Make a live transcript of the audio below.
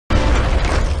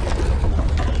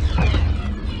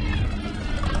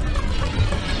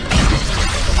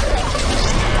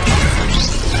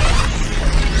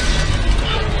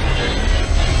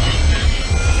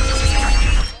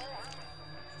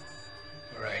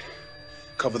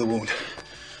Cover the wound.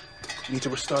 You need to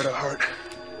restart her heart.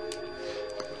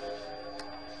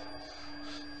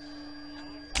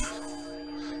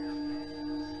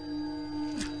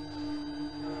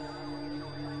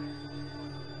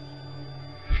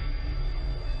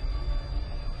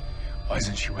 Why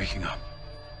isn't she waking up?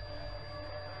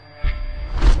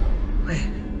 Wait.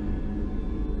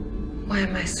 Why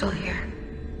am I still here?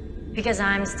 Because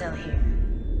I'm still here.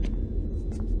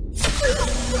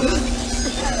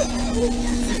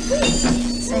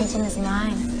 Satan is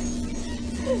mine.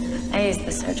 I used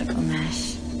the surgical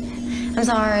mesh. I'm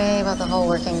sorry about the whole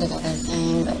working together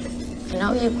thing, but I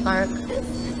know you, Clarke.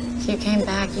 If you came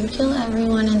back, you'd kill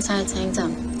everyone inside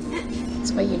Sanctum.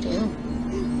 That's what you do.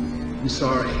 I'm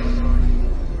sorry,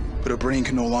 but her brain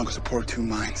can no longer support two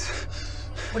minds.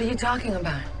 What are you talking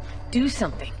about? Do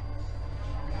something.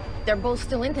 They're both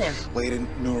still in there. Latent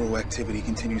neuroactivity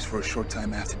continues for a short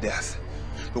time after death.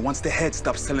 But once the head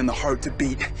stops telling the heart to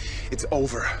beat, it's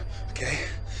over, okay?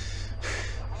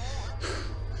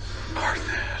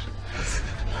 Hardnet.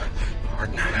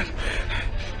 Hardnet.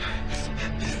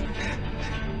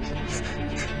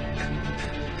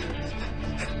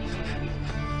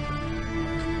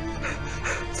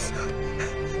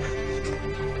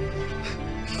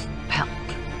 Pal.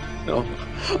 No,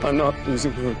 I'm not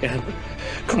losing her again.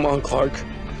 Come on, Clarke.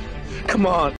 Come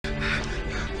on.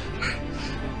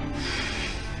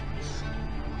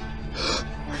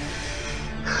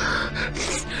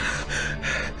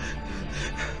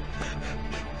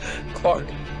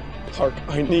 Clarke,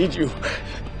 I need you.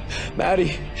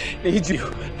 Maddie needs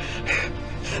you.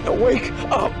 Now wake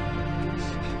up.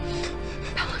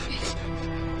 Bellamy.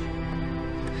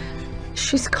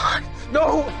 She's gone.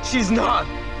 No, she's not.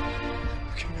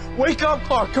 Wake up,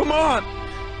 Clarke, come on.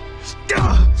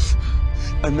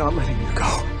 I'm not letting you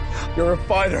go. You're a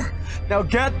fighter. Now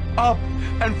get up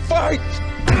and fight.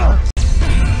 Get up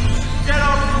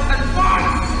and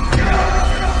fight.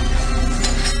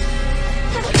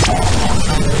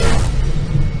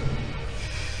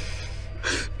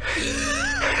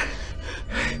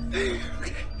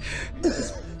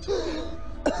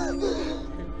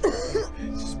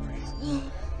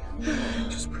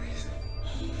 Just breathe.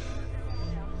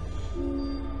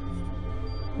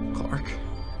 Clarke.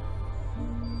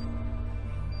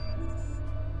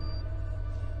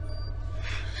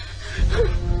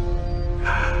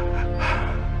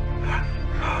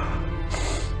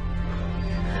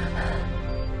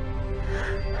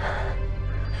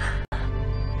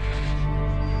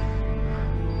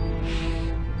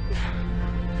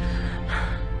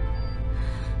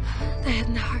 The head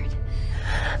and the heart.